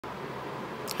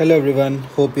Hello everyone,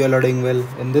 hope you all are doing well.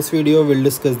 In this video, we'll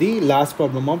discuss the last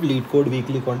problem of Leetcode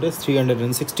Weekly Contest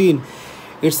 316.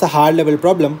 It's a hard level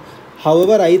problem.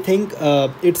 However, I think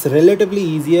it's relatively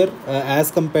easier as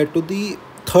compared to the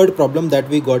third problem that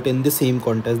we got in the same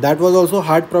contest. That was also a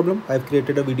hard problem. I've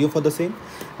created a video for the same.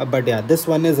 But yeah, this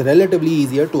one is relatively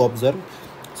easier to observe.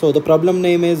 So the problem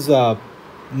name is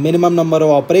minimum number of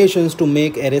operations to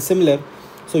make array similar.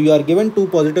 So you are given two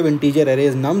positive integer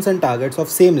arrays nums and targets of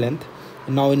same length.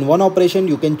 Now in one operation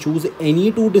you can choose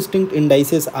any two distinct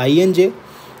indices I and j.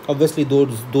 Obviously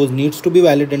those needs to be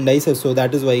valid indices, so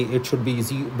that is why it should be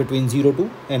between 0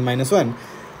 to n minus 1.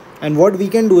 And what we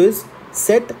can do is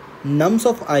set nums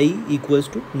of I equals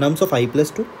to nums of I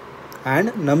plus 2 and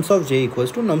nums of j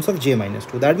equals to nums of j minus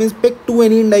 2. That means pick two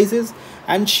any indices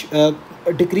and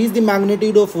decrease the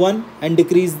magnitude of one and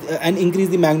increase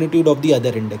the magnitude of the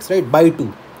other index, right, by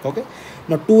 2. Okay,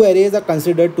 now two arrays are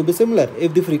considered to be similar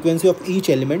if the frequency of each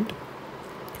element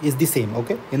is the same,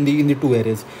 okay, in the two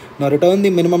arrays. Now return the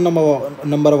minimum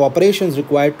number of operations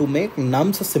required to make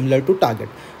nums similar to target.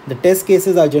 The test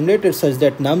cases are generated such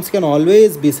that nums can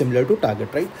always be similar to target,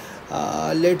 right?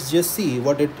 Let's just see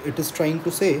what it is trying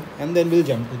to say, and then we'll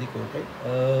jump to the code,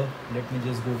 right? Let me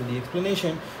just go to the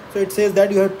explanation. So it says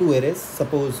that you have two arrays.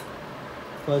 Suppose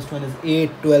first one is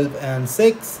 8, 12 and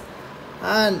 6,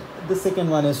 and the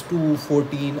second one is 2,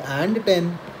 14 and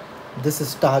 10. This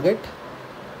is target,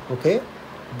 okay,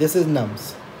 this is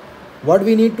nums. What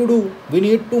we need to do, we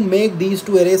need to make these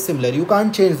two arrays similar. You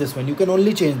can't change this one, you can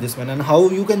only change this one. And how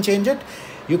you can change it?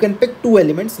 You can pick two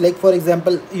elements, like for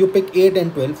example you pick 8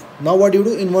 and 12. Now what you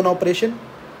do in one operation,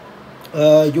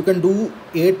 you can do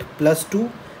 8 plus 2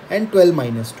 and 12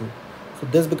 minus 2. So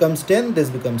this becomes 10,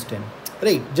 this becomes 10,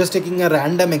 right? Just taking a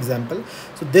random example.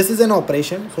 So this is an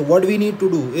operation. So what we need to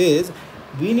do is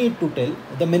we need to tell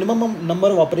the minimum number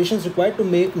of operations required to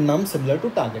make num similar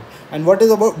to target. And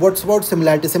what's about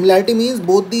similarity? Similarity means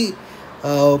both the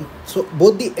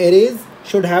arrays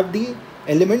should have the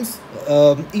elements,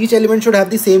 each element should have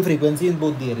the same frequency in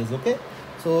both the arrays, okay?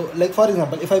 So like for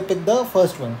example, if I pick the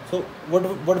first one, so what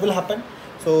will happen?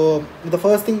 So the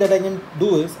first thing that I can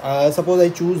do is suppose I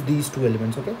choose these two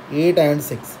elements, okay, 8 and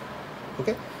 6.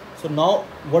 Okay, so now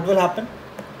what will happen?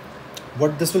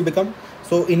 What this will become?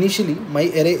 So initially my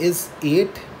array is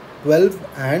 8, 12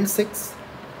 and 6.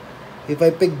 If I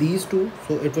pick these two,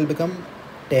 so it will become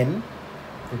 10.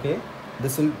 Okay,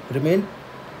 this will remain,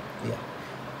 yeah,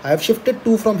 I have shifted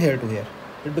 2 from here to here.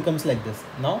 It becomes like this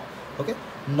now. Okay,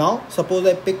 now suppose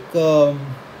I pick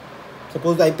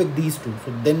these two,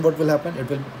 so then what will happen? It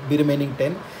will be remaining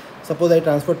 10. Suppose I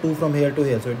transfer 2 from here to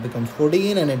here, so it becomes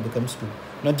 14 and it becomes 2.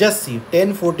 Now just see,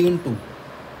 10, 14, 2.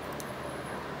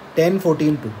 10,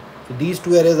 14, 2. So these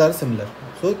two arrays are similar.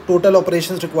 So total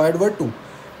operations required were 2.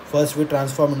 First we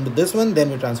transform into this one,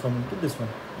 then we transform into this one,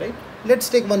 right? Let's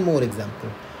take one more example.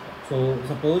 So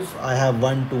suppose I have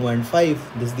 1, 2 and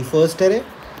 5. This is the first array.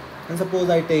 And suppose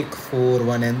I take 4,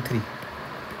 1 and 3.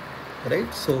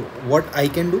 Right? So what I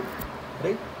can do,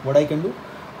 right? What I can do?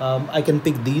 I can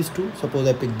pick these two. Suppose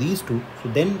I pick these two. So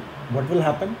then what will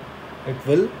happen? It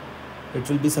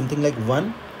will be something like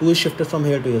 1, 2 is shifted from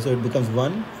here to here. So it becomes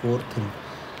 1, 4, 3.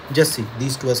 Just see,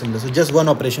 these two are similar. So just one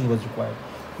operation was required.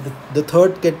 The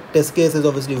third test case is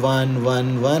obviously 1,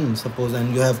 1, 1. Suppose,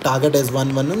 and you have target as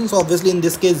 1, 1, 1. So obviously in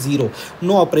this case 0.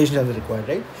 No operation is required,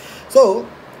 right? So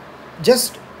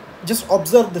just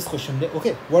observe this question,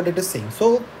 okay, what it is saying.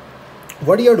 So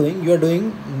what you are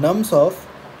doing nums of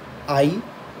I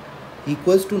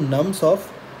equals to nums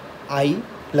of I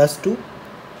plus 2,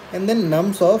 and then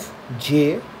nums of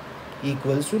j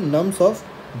equals to nums of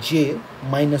j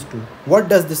minus 2. What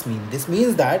does this mean? This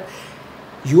means that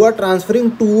you are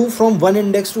transferring 2 from one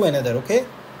index to another, okay?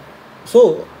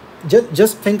 So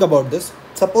just think about this.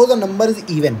 Suppose a number is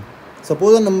even.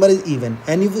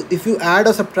 And if you add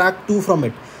or subtract 2 from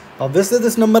it, obviously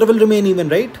this number will remain even,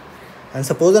 right? And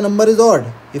suppose a number is odd.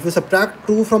 If you subtract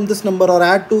 2 from this number or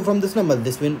add 2 from this number,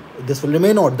 this will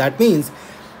remain odd. That means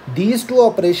these two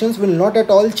operations will not at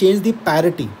all change the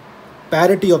parity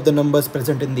of the numbers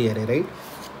present in the array, right?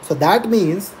 So that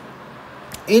means,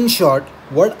 in short,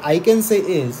 what I can say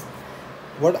is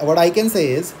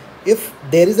if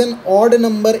there is an odd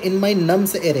number in my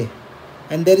nums array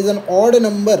and there is an odd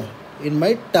number in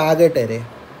my target array,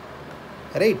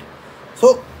 right?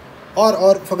 So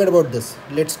or forget about this.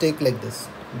 Let's take like this.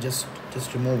 Just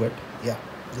remove it. Yeah,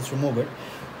 just remove it.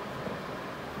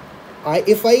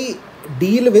 If I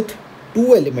deal with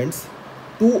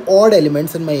two odd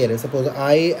elements in my array, suppose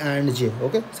I and j,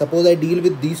 okay, suppose I deal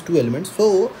with these two elements,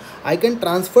 so I can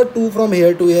transfer 2 from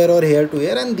here to here or here to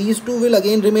here, and these two will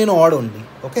again remain odd only,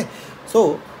 okay.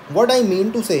 So what I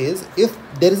mean to say is, if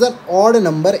there is an odd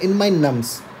number in my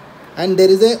nums and there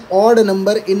is an odd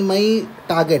number in my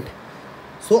target,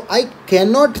 so I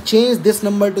cannot change this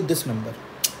number to this number.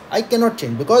 I cannot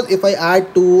change, because if I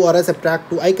add 2 or I subtract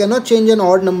 2, I cannot change an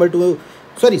odd number to,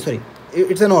 sorry,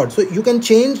 it's an odd. So you can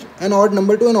change an odd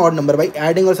number to an odd number by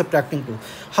adding or subtracting 2.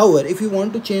 However, if you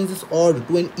want to change this odd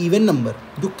to an even number,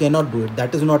 you cannot do it.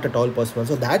 That is not at all possible.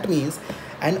 So that means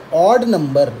an odd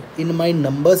number in my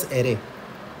numbers array,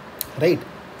 right,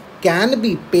 can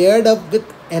be paired up with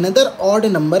another odd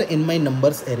number in my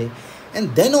numbers array,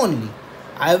 and then only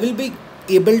I will be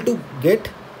able to get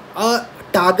a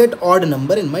target odd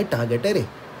number in my target array.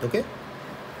 Okay,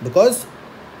 because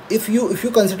if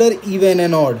you consider even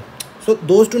and odd, so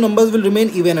those two numbers will remain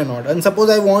even and odd, and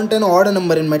suppose I want an odd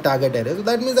number in my target array, so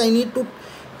that means I need to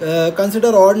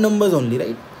consider odd numbers only,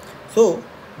 right? So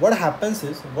what happens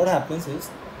is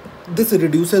this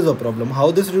reduces a problem.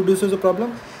 How this reduces a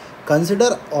problem?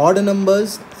 Consider odd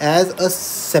numbers as a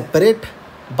separate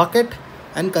bucket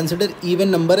and consider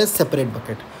even number as separate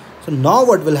bucket. So now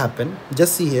what will happen,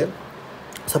 just see here,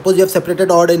 suppose you have separated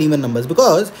odd and even numbers,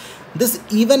 because this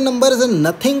even number has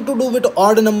nothing to do with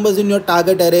odd numbers in your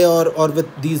target array or with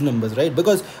these numbers, right?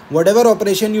 Because whatever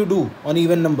operation you do on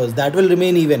even numbers, that will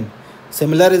remain even.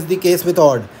 Similar is the case with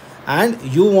odd, and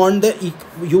you want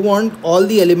all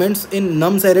the elements in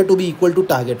nums array to be equal to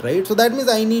target, right? So that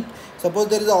means suppose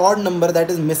there is an odd number that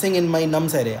is missing in my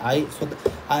nums array. I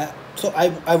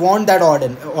want that odd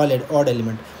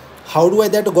element. How do I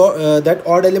that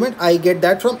odd element? I get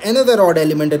that from another odd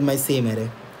element in my same array,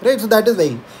 right? So that is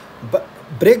why. But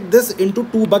break this into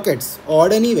two buckets,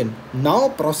 odd and even. Now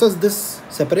process this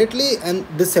separately and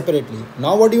this separately.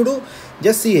 Now what you do?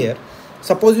 Just see here.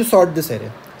 Suppose you sort this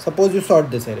array. So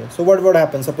what would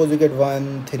happen? Suppose you get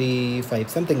 1, 3, 5,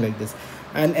 something like this,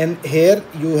 and here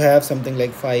you have something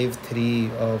like 5,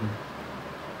 3,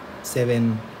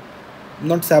 7.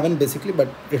 Not 7 basically, but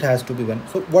it has to be 1.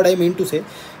 So what I mean to say,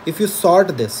 if you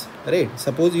sort this, right,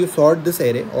 suppose you sort this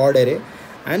array, odd array,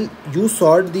 and you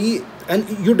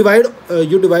divide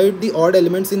the odd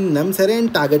elements in nums array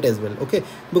and target as well, okay,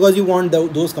 because you want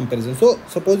those comparisons. So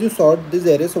suppose you sort this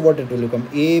array, so what it will become?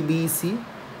 A, B, C,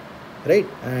 right,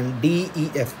 and D, E,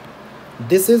 F.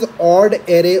 This is odd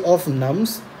array of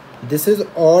nums, this is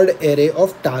odd array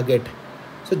of target.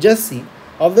 So just see,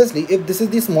 obviously if this is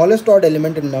the smallest odd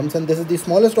element in nums and this is the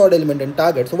smallest odd element in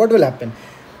target, so what will happen?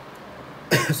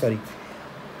 Sorry,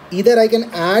 either I can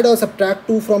add or subtract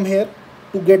 2 from here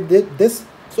to get this.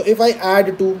 So if I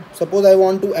add 2, suppose I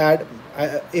want to add,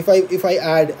 if I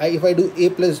do A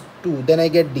plus 2, then I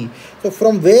get D. So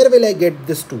from where will I get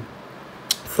this 2?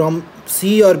 From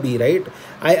C or B, right?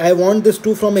 I want this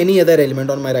 2 from any other element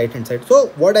on my right hand side. So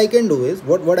what I can do is,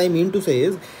 what I mean to say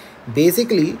is,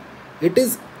 basically it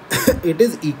is it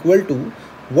is equal to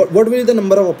what will be the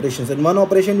number of operations. In one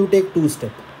operation you take 2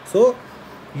 steps, so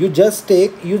you just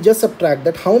subtract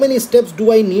that. How many steps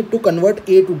do I need to convert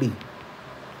A to D?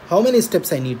 How many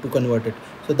steps I need to convert it?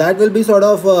 So that will be sort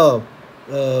of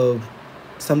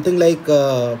something like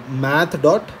math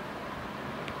dot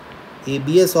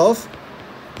abs of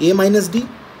A minus D,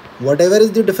 whatever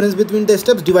is the difference between the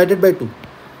steps, divided by 2.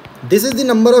 This is the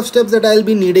number of steps that I will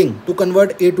be needing to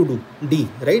convert A to D,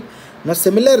 right? Now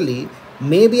similarly,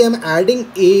 maybe I'm adding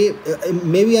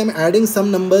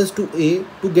some numbers to A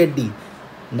to get D.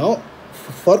 Now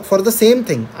for the same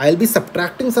thing, I'll be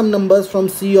subtracting some numbers from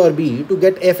C or B to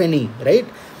get F and E, right?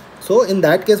 So in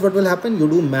that case, what will happen? You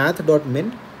do math.abs,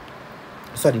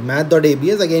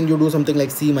 again you do something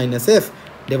like C minus F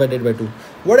divided by 2.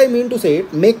 What I mean to say,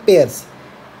 make pairs.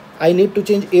 I need to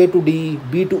change A to D,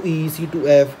 B to E, C to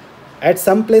F. At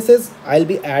some places I'll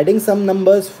be adding some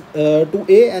numbers to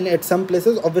A, and at some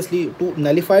places, obviously to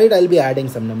nullify it, I'll be adding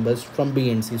some numbers from B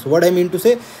and C. So what I mean to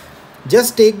say,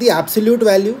 just take the absolute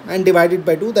value and divide it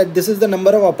by 2, that this is the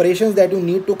number of operations that you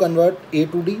need to convert A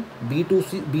to D, B to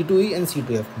C, B to E and C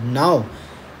to F. Now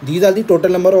these are the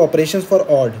total number of operations for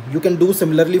odd. You can do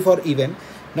similarly for even.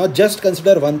 Now just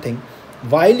consider one thing.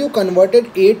 While you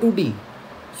converted A to D,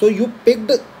 so you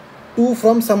picked 2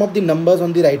 from some of the numbers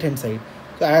on the right hand side.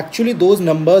 So actually those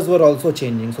numbers were also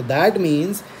changing. So that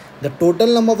means the total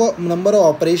number of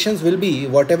operations will be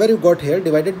whatever you got here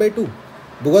divided by 2.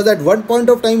 Because at one point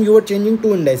of time you were changing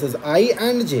 2 indices, I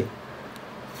and j.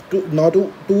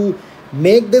 To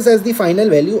make this as the final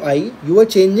value I, you were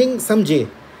changing some j.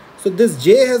 So this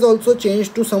j has also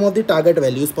changed to some of the target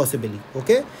values possibly.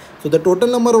 Okay. So the total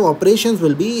number of operations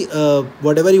will be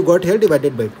whatever you got here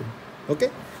divided by 2.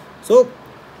 Okay. So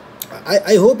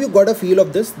I hope you got a feel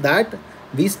of this, that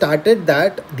we started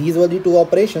that these were the two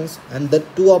operations, and the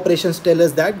two operations tell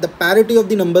us that the parity of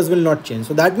the numbers will not change.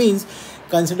 So that means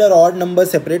consider odd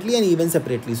numbers separately and even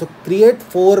separately. So create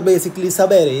four basically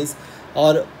sub arrays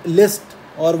or list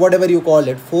or whatever you call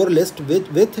it, four list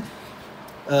with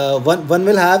one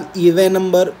will have even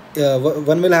number,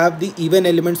 one will have the even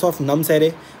elements of nums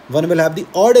array, one will have the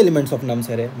odd elements of nums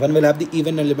array, one will have the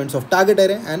even elements of target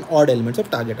array and odd elements of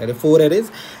target array, four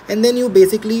arrays. And then you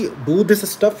basically do this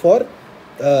stuff for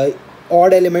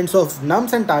odd elements of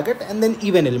nums and target, and then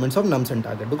even elements of nums and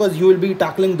target, because you will be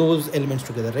tackling those elements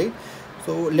together, right?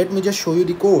 So let me just show you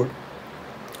the code.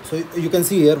 So you can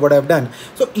see here what I've done.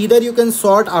 So either you can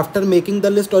sort after making the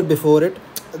list or before it,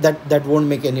 that won't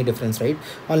make any difference, right?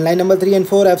 On line number 3 and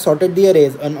 4 I've sorted the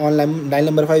arrays, and on line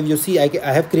number 5 you see I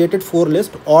have created four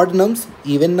lists: odd nums,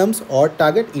 even nums, odd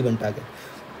target, even target.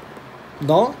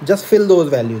 Now just fill those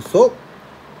values. So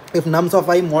if nums of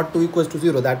I mod 2 equals to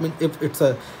 0, that means if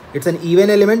it's an even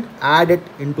element, add it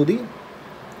into the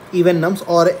even nums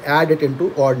or add it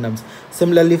into odd nums.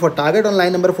 Similarly for target on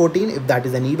line number 14, if that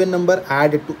is an even number,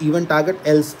 add it to even target,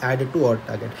 else add it to odd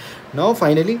target. Now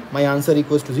finally my answer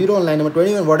equals to 0 on line number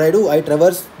 21. What I do, I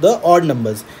traverse the odd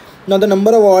numbers. Now the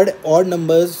number of odd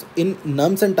numbers in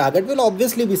nums and target will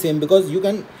obviously be same, because you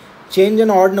can change an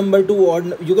odd number to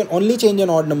odd, you can only change an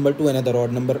odd number to another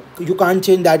odd number. You can't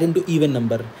change that into even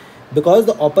number, because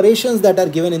the operations that are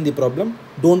given in the problem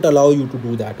don't allow you to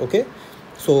do that. Okay,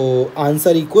 so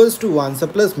answer equals to answer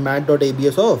plus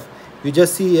mat.abs of, you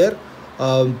just see here,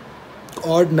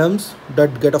 odd nums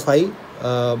dot get of I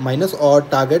minus odd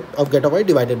target of get of I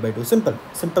divided by 2.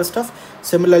 Simple stuff.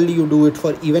 Similarly you do it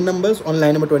for even numbers on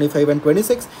line number 25 and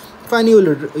 26. Finally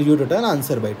you return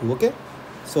answer by 2. Okay,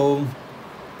 so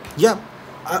yeah,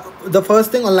 the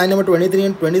first thing on line number 23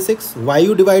 and 26, why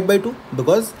you divide by 2?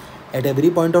 Because at every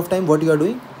point of time what you are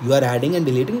doing, you are adding and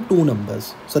deleting two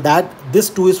numbers, so that this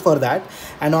 2 is for that.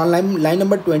 And on line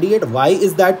number 28, why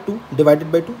is that 2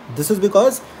 divided by 2? This is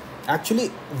because actually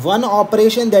one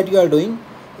operation that you are doing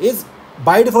is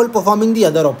by default performing the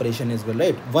other operation as well,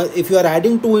 right? If you are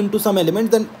adding 2 into some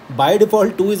element, then by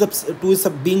default 2 is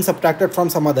being subtracted from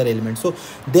some other element, so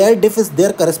their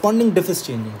corresponding diff is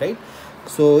changing, right?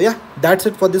 So yeah, that's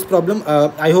it for this problem.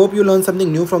 I hope you learned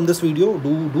something new from this video.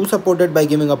 Do support it by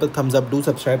giving up a thumbs up. Do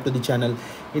subscribe to the channel.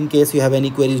 In case you have any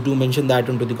queries, do mention that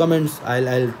into the comments.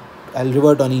 I'll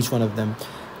revert on each one of them.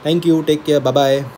 Thank you. Take care. Bye bye.